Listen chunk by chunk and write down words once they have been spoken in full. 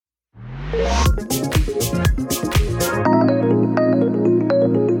Well,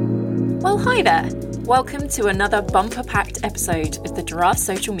 hi there. Welcome to another bumper-packed episode of the Giraffe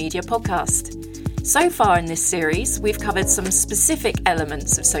Social Media Podcast. So far in this series, we've covered some specific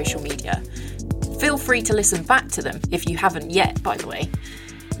elements of social media. Feel free to listen back to them if you haven't yet, by the way.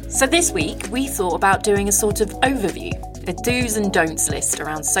 So this week, we thought about doing a sort of overview, a do's and don'ts list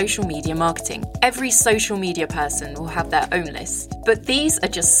around social media marketing. Every social media person will have their own list, but these are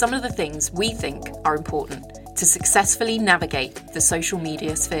just some of the things we think are important to successfully navigate the social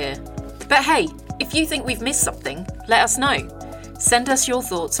media sphere. But hey, if you think we've missed something, let us know. Send us your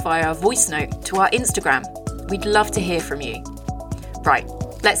thoughts via a voice note to our Instagram. We'd love to hear from you. Right,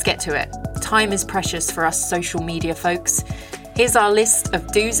 let's get to it. Time is precious for us social media folks. Here's our list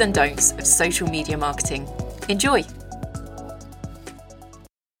of do's and don'ts of social media marketing. Enjoy!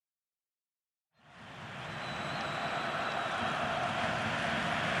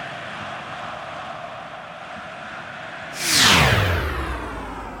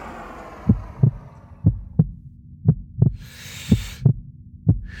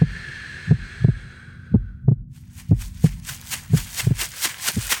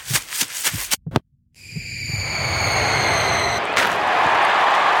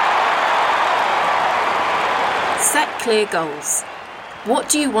 Set clear goals. What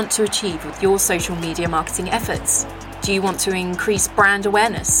do you want to achieve with your social media marketing efforts? Do you want to increase brand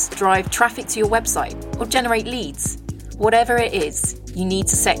awareness, drive traffic to your website, or generate leads? Whatever it is, you need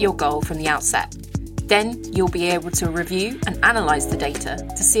to set your goal from the outset. Then you'll be able to review and analyse the data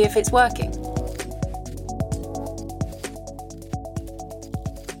to see if it's working.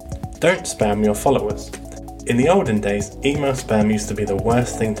 Don't spam your followers. In the olden days, email spam used to be the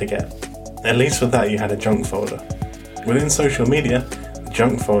worst thing to get. At least with that you had a junk folder. Within social media, the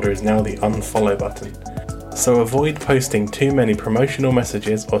junk folder is now the unfollow button. So avoid posting too many promotional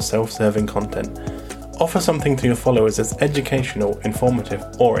messages or self-serving content. Offer something to your followers that's educational, informative,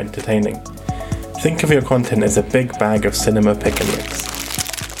 or entertaining. Think of your content as a big bag of cinema pick and mix.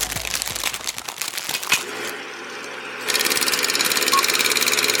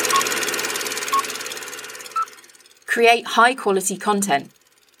 Create high-quality content.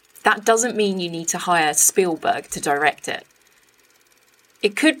 That doesn't mean you need to hire Spielberg to direct it.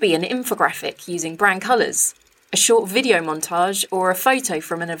 It could be an infographic using brand colours, a short video montage, or a photo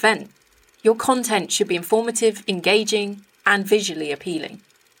from an event. Your content should be informative, engaging, and visually appealing.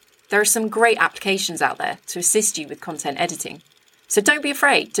 There are some great applications out there to assist you with content editing, so don't be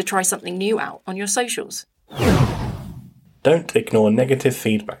afraid to try something new out on your socials. Don't ignore negative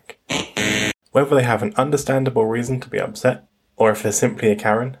feedback. Whether they have an understandable reason to be upset, or if they're simply a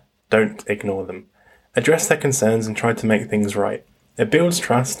Karen, don't ignore them. Address their concerns and try to make things right. It builds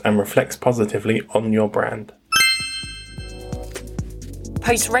trust and reflects positively on your brand.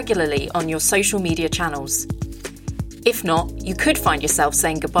 Post regularly on your social media channels. If not, you could find yourself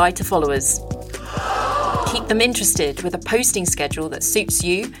saying goodbye to followers. Keep them interested with a posting schedule that suits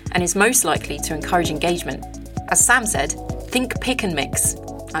you and is most likely to encourage engagement. As Sam said, think pick and mix.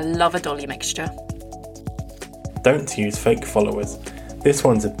 I love a dolly mixture. Don't use fake followers. This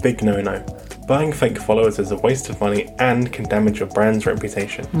one's a big no-no. Buying fake followers is a waste of money and can damage your brand's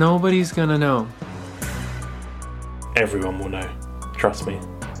reputation. Nobody's gonna know. Everyone will know. Trust me.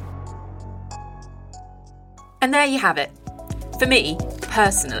 And there you have it. For me,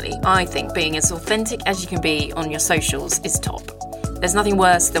 personally, I think being as authentic as you can be on your socials is top. There's nothing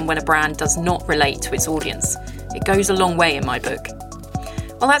worse than when a brand does not relate to its audience. It goes a long way in my book.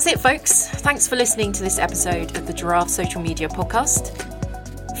 Well, that's it, folks. Thanks for listening to this episode of the Giraffe Social Media Podcast.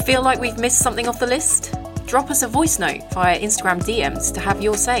 Feel like we've missed something off the list? Drop us a voice note via Instagram DMs to have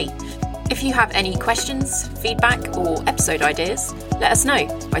your say. If you have any questions, feedback, or episode ideas, let us know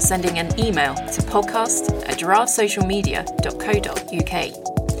by sending an email to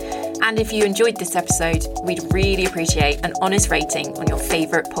podcast@giraffesocialmedia.co.uk. And if you enjoyed this episode, we'd really appreciate an honest rating on your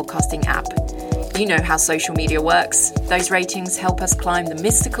favourite podcasting app. You know how social media works. Those ratings help us climb the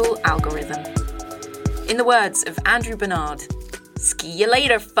mystical algorithm. In the words of Andrew Bernard, ski you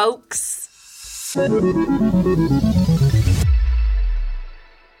later, folks.